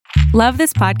Love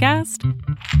this podcast?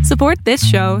 Support this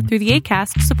show through the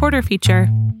Acast supporter feature.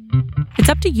 It's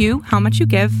up to you how much you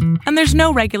give, and there's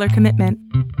no regular commitment.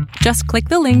 Just click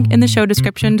the link in the show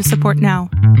description to support now.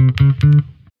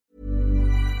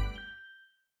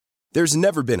 There's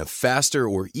never been a faster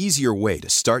or easier way to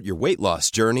start your weight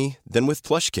loss journey than with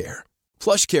PlushCare.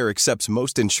 PlushCare accepts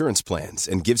most insurance plans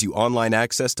and gives you online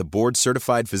access to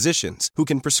board-certified physicians who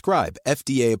can prescribe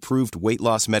FDA-approved weight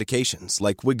loss medications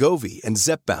like Wegovy and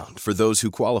Zepbound for those who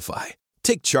qualify.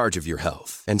 Take charge of your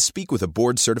health and speak with a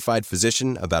board-certified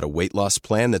physician about a weight loss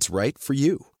plan that's right for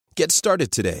you. Get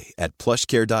started today at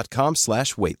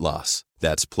plushcare.com/weight-loss.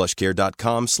 That's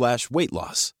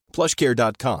plushcare.com/weight-loss.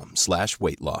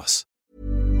 plushcare.com/weight-loss.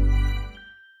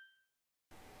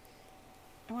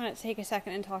 I want to take a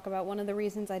second and talk about one of the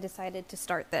reasons I decided to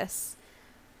start this.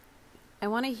 I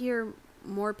want to hear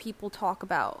more people talk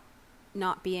about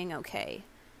not being okay.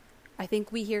 I think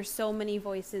we hear so many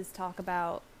voices talk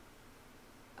about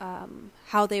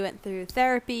how they went through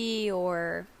therapy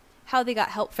or how they got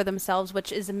help for themselves,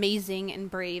 which is amazing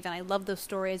and brave. And I love those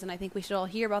stories. And I think we should all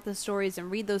hear about those stories and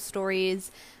read those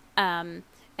stories and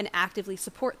actively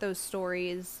support those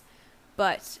stories.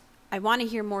 But I want to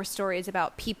hear more stories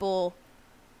about people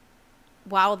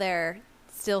while they're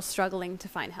still struggling to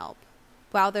find help,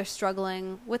 while they're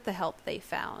struggling with the help they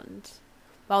found,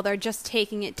 while they're just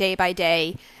taking it day by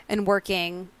day and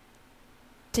working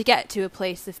to get to a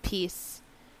place of peace,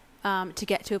 to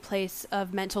get to a place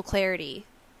of mental clarity.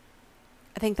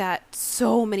 I think that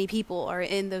so many people are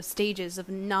in those stages of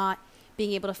not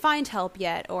being able to find help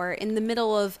yet, or in the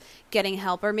middle of getting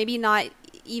help, or maybe not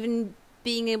even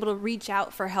being able to reach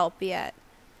out for help yet.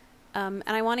 And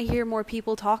I want to hear more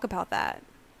people talk about that.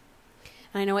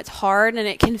 And I know it's hard and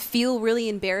it can feel really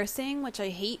embarrassing, which I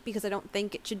hate because I don't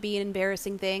think it should be an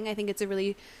embarrassing thing. I think it's a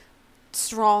really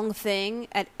strong thing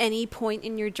at any point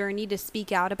in your journey to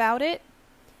speak out about it.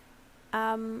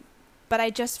 But I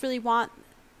just really want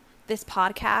this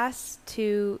podcast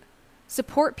to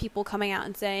support people coming out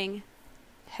and saying,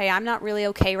 hey, I'm not really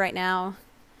okay right now,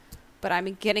 but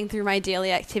I'm getting through my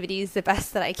daily activities the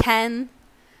best that I can.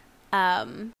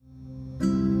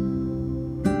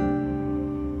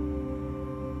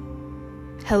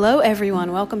 Hello,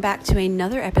 everyone. Welcome back to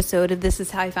another episode of This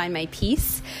Is How I Find My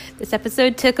Peace. This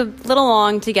episode took a little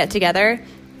long to get together.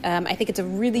 I think it's a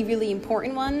really, really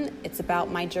important one. It's about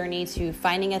my journey to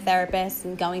finding a therapist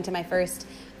and going to my first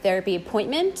therapy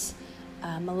appointment.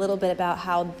 A little bit about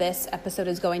how this episode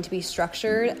is going to be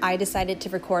structured. I decided to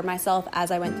record myself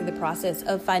as I went through the process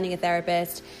of finding a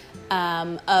therapist,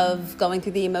 of going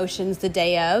through the emotions the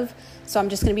day of. So I'm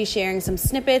just going to be sharing some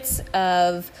snippets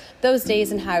of those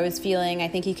days and how I was feeling. I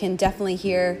think you can definitely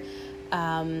hear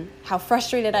how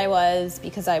frustrated I was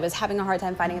because I was having a hard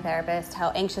time finding a therapist,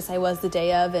 how anxious I was the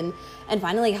day of, and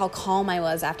finally how calm I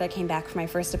was after I came back from my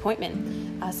first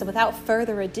appointment. So without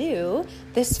further ado,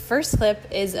 this first clip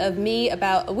is of me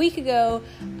about a week ago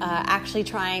actually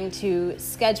trying to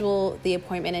schedule the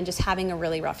appointment and just having a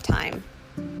really rough time.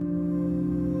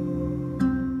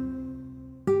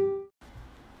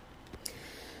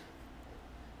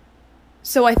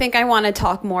 So I think I want to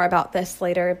talk more about this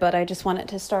later, but I just wanted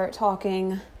to start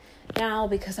talking now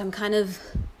because I'm kind of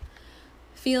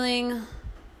feeling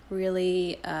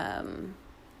really, I'm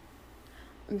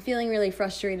feeling really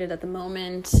frustrated at the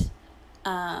moment.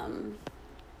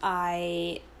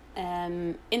 I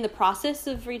am in the process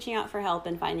of reaching out for help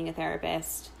and finding a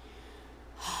therapist,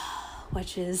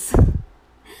 which is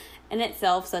in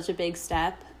itself such a big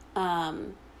step.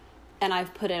 And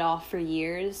I've put it off for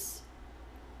years.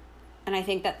 And I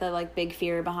think that the big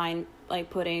fear behind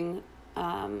putting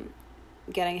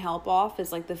getting help off is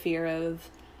the fear of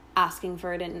asking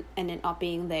for it and it not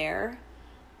being there.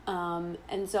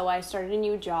 And so I started a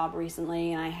new job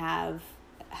recently, and I have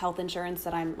health insurance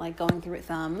that I'm going through with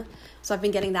them. So I've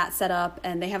been getting that set up,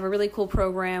 and they have a really cool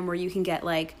program where you can get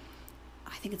I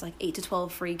think it's 8 to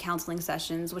 12 free counseling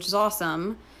sessions, which is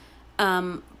awesome.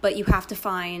 But you have to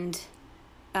find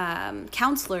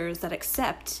counselors that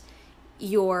accept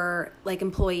your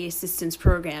employee assistance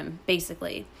program,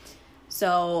 basically.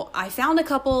 So I found a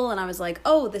couple and I was like,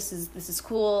 oh, this is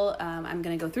cool. I'm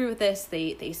going to go through with this.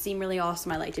 They seem really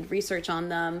awesome. I did research on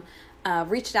them,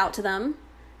 reached out to them,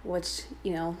 which,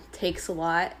 takes a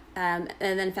lot. And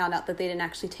then found out that they didn't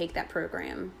actually take that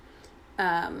program,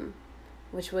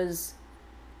 which was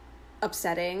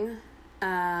upsetting.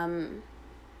 And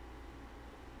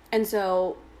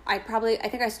so I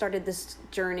think I started this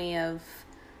journey of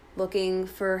looking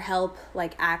for help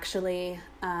actually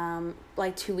 2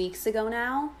 weeks ago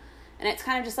now, and it's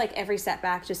kind of just every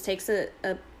setback just takes a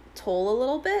toll a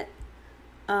little bit.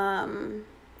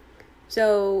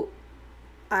 So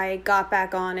I got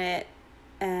back on it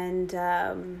and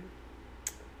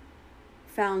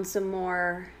found some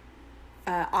more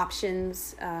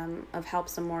options of help,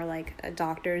 some more like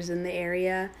doctors in the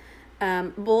area.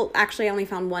 Well, actually, I only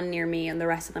found one near me, and the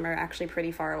rest of them are actually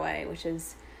pretty far away, which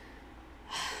is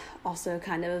also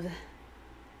kind of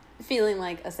feeling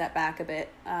like a setback a bit.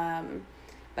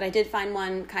 But I did find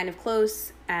one kind of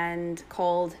close and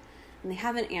called, and they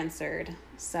haven't answered.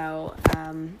 So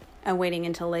I'm waiting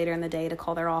until later in the day to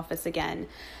call their office again.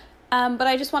 But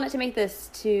I just wanted to make this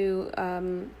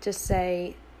to just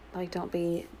say, like, don't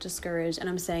be discouraged. And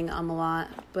I'm saying a lot,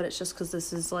 but it's just because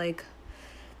this is like,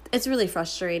 it's really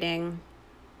frustrating.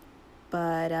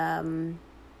 But,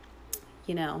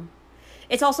 you know,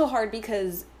 it's also hard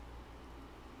because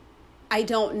I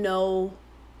don't know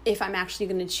if I'm actually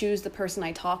going to choose the person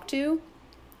I talk to.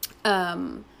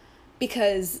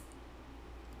 Because,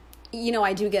 you know,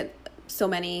 I do get so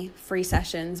many free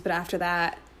sessions, but after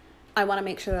that, I want to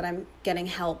make sure that I'm getting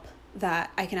help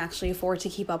that I can actually afford to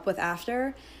keep up with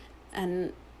after.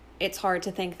 And it's hard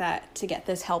to think that to get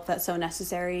this help that's so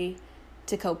necessary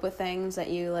to cope with things, that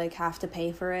you like have to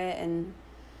pay for it, and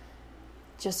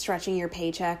just stretching your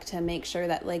paycheck to make sure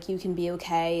that like you can be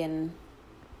okay. And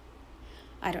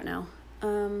I don't know.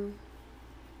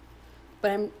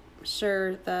 But I'm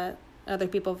sure that other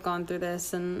people have gone through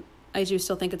this, and I do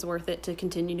still think it's worth it to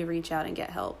continue to reach out and get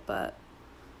help. But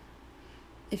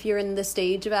if you're in the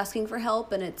stage of asking for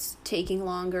help and it's taking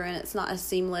longer and it's not as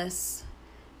seamless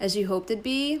as you hoped it'd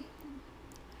be,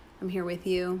 I'm here with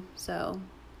you. So,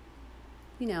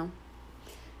 you know,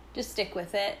 just stick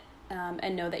with it,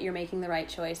 and know that you're making the right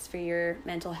choice for your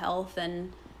mental health,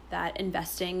 and that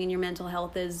investing in your mental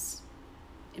health is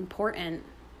important.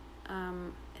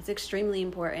 It's extremely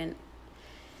important.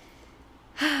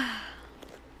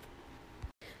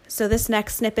 So this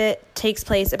next snippet takes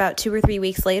place about 2 or 3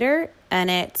 weeks later,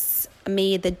 and it's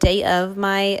me the day of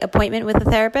my appointment with the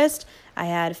therapist. I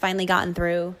had finally gotten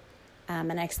through,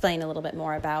 and I explained a little bit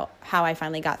more about how I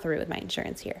finally got through with my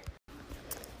insurance here.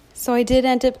 So I did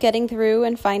end up getting through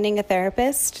and finding a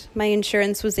therapist. My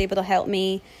insurance was able to help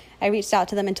me. I reached out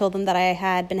to them and told them that I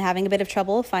had been having a bit of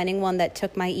trouble finding one that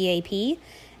took my EAP,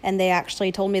 and they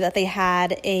actually told me that they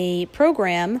had a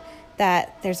program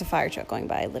that, there's a fire truck going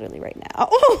by literally right now.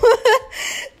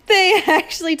 They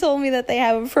actually told me that they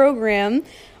have a program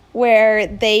where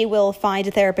they will find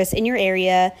a therapist in your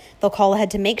area. They'll call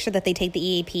ahead to make sure that they take the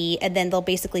EAP, and then they'll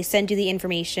basically send you the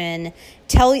information.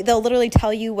 They'll literally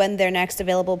tell you when their next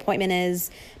available appointment is,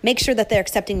 make sure that they're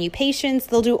accepting new patients.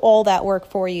 They'll do all that work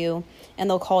for you, and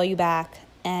they'll call you back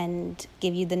and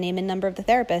give you the name and number of the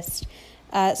therapist.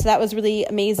 So that was really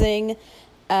amazing.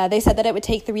 They said that it would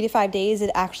take 3 to 5 days. It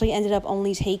actually ended up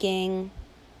only taking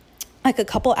like a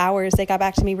couple hours. They got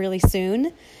back to me really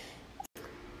soon.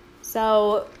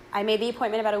 So I made the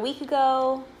appointment about a week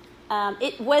ago.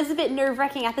 It was a bit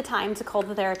nerve-wracking at the time to call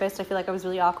the therapist. I feel like I was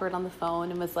really awkward on the phone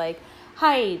and was like,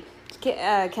 "Hi,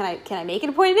 can I make an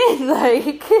appointment?"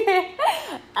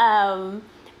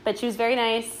 But she was very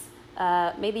nice.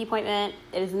 Made the appointment.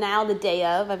 It is now the day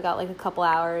of. I've got like a couple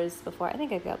hours before. I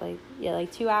think I've got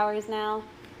like 2 hours now.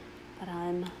 But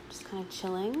I'm just kind of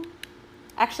chilling.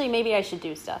 Actually, maybe I should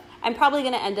do stuff. I'm probably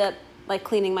going to end up like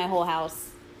cleaning my whole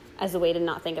house as a way to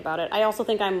not think about it. I also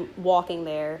think I'm walking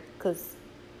there because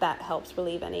that helps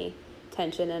relieve any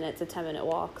tension, and it's a 10-minute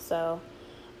walk. So,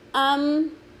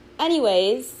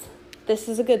 anyways, this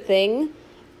is a good thing.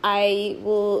 I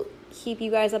will keep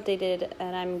you guys updated,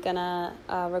 and I'm gonna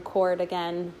record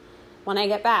again when I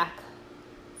get back,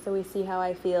 so we see how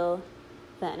I feel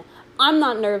then. I'm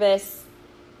not nervous.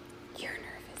 You're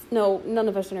nervous. No, none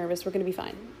of us are nervous. We're gonna be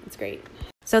fine. It's great.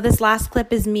 So this last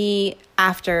clip is me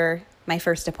after my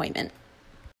first appointment.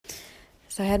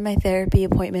 So I had my therapy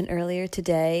appointment earlier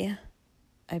today.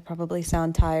 I probably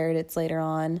sound tired. It's later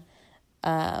on.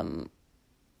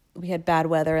 We had bad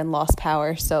weather and lost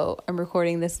power, so I'm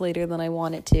recording this later than I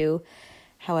wanted to.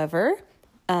 However,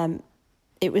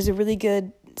 it was a really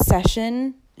good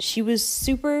session. She was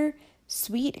super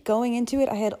sweet going into it.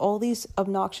 I had all these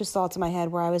obnoxious thoughts in my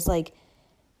head where I was like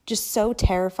just so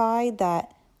terrified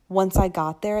that once I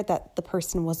got there that the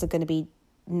person wasn't going to be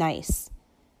nice.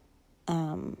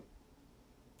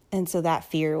 And so that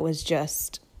fear was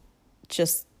just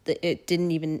it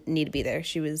didn't even need to be there.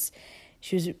 She was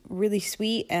really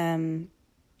sweet. And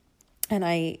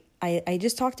I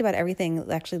just talked about everything.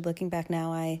 Actually, looking back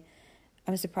now, I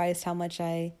was surprised how much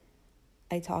I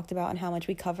talked about and how much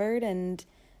we covered. And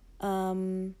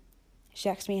she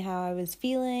asked me how I was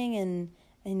feeling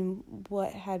and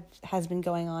what has been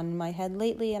going on in my head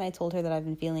lately. And I told her that I've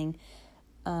been feeling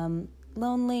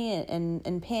lonely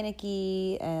and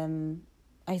panicky.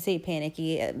 I say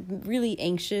panicky, really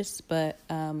anxious, but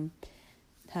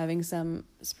having some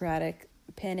sporadic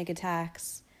panic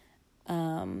attacks,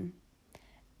 and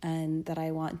that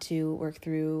I want to work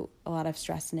through a lot of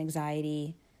stress and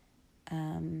anxiety.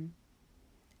 And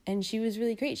she was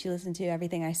really great. She listened to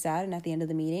everything I said, and at the end of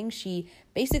the meeting, she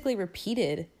basically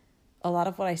repeated a lot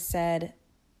of what I said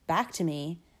back to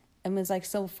me and was like,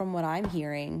 so from what I'm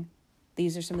hearing,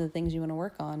 these are some of the things you want to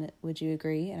work on. Would you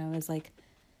agree? And I was like,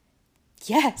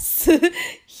 yes,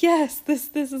 yes, this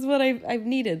is what I've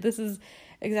needed. This is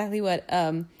exactly what,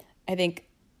 I think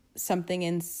something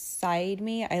inside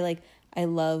me, I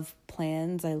love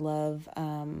plans. I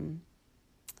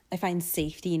find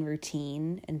safety in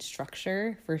routine and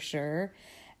structure for sure.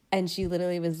 And she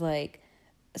literally was like,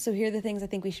 so here are the things I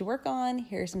think we should work on.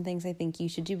 Here are some things I think you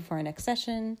should do before our next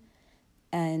session.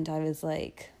 And I was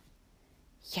like,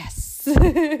 yes,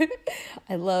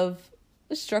 I love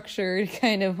structured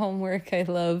kind of homework. I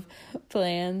love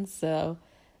plans. So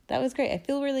that was great. I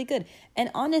feel really good.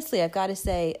 And honestly, I've got to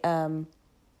say,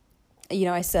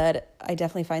 I said I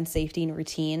definitely find safety in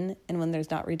routine. And when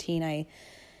there's not routine, I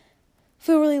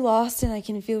feel really lost and I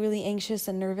can feel really anxious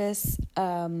and nervous.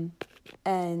 And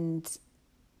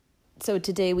so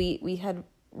today we had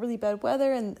really bad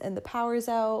weather and the power's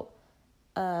out.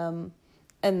 And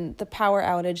the power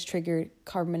outage triggered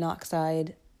carbon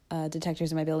monoxide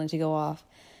detectors in my building to go off.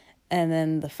 And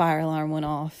then the fire alarm went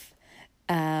off.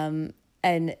 And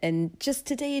just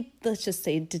today, let's just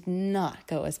say, did not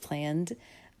go as planned.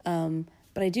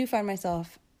 But I do find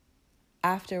myself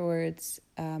afterwards,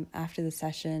 after the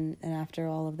session and after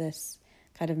all of this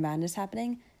kind of madness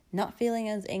happening, not feeling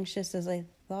as anxious as I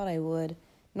thought I would.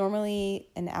 Normally,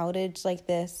 an outage like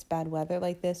this, bad weather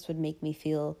like this, would make me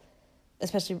feel,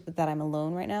 especially that I'm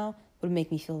alone right now, would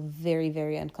make me feel very,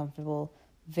 very uncomfortable,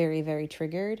 very, very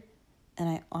triggered. And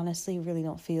I honestly really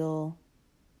don't feel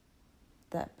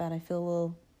that bad. I feel a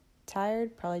little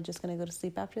tired, probably just going to go to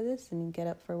sleep after this and get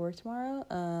up for work tomorrow.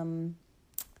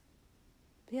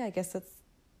 I guess that's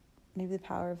maybe the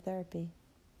power of therapy.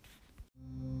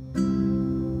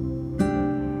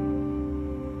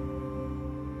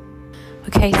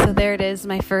 Okay, so there it is,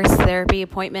 my first therapy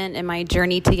appointment and my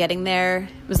journey to getting there.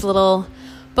 It was a little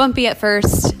bumpy at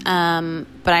first,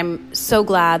 but I'm so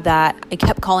glad that I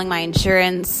kept calling my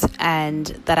insurance and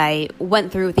that I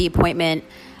went through with the appointment.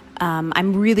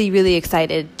 I'm really, really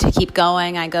excited to keep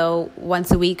going. I go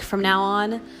once a week from now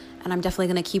on, and I'm definitely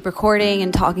going to keep recording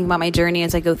and talking about my journey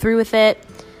as I go through with it.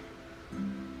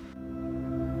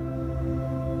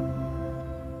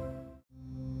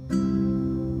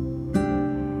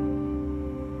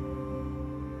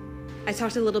 I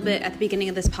talked a little bit at the beginning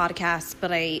of this podcast,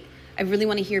 but I really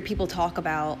want to hear people talk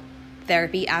about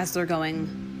therapy as they're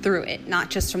going through it, not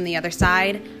just from the other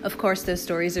side. Of course, those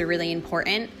stories are really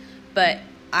important, but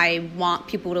I want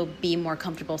people to be more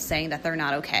comfortable saying that they're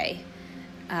not okay.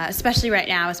 Especially right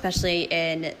now, especially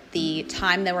in the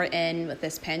time that we're in with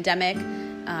this pandemic,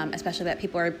 especially that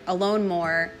people are alone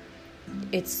more,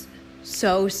 it's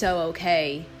so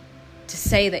okay to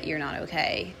say that you're not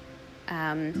okay.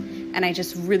 And I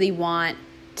just really want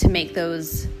to make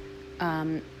those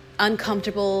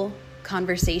uncomfortable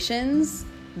conversations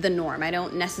the norm. I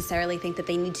don't necessarily think that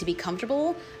they need to be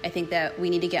comfortable. I think that we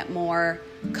need to get more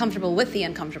comfortable with the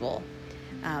uncomfortable,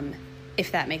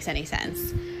 if that makes any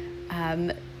sense.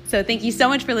 So thank you so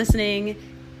much for listening.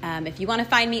 If you want to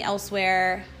find me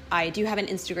elsewhere, I do have an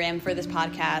Instagram for this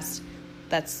podcast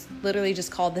that's literally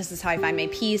just called This Is How I Find My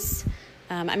Peace.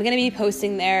 I'm going to be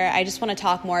posting there. I just want to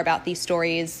talk more about these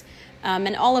stories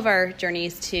and all of our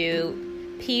journeys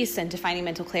to peace and to finding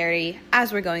mental clarity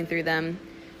as we're going through them.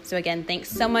 So again, thanks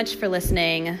so much for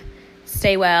listening.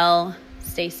 Stay well,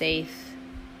 stay safe.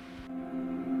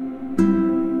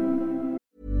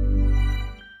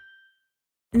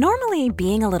 Normally,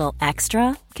 being a little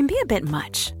extra can be a bit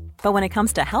much, but when it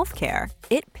comes to healthcare,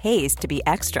 it pays to be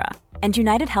extra. And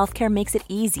United Healthcare makes it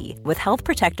easy with Health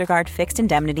Protector Guard fixed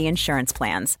indemnity insurance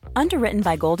plans. Underwritten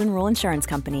by Golden Rule Insurance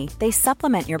Company, they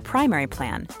supplement your primary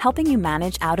plan, helping you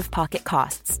manage out-of-pocket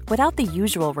costs without the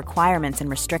usual requirements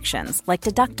and restrictions like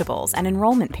deductibles and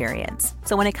enrollment periods.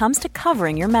 So when it comes to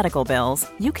covering your medical bills,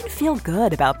 you can feel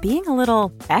good about being a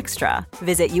little extra.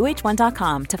 Visit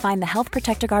UH1.com to find the Health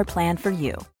Protector Guard plan for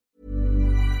you.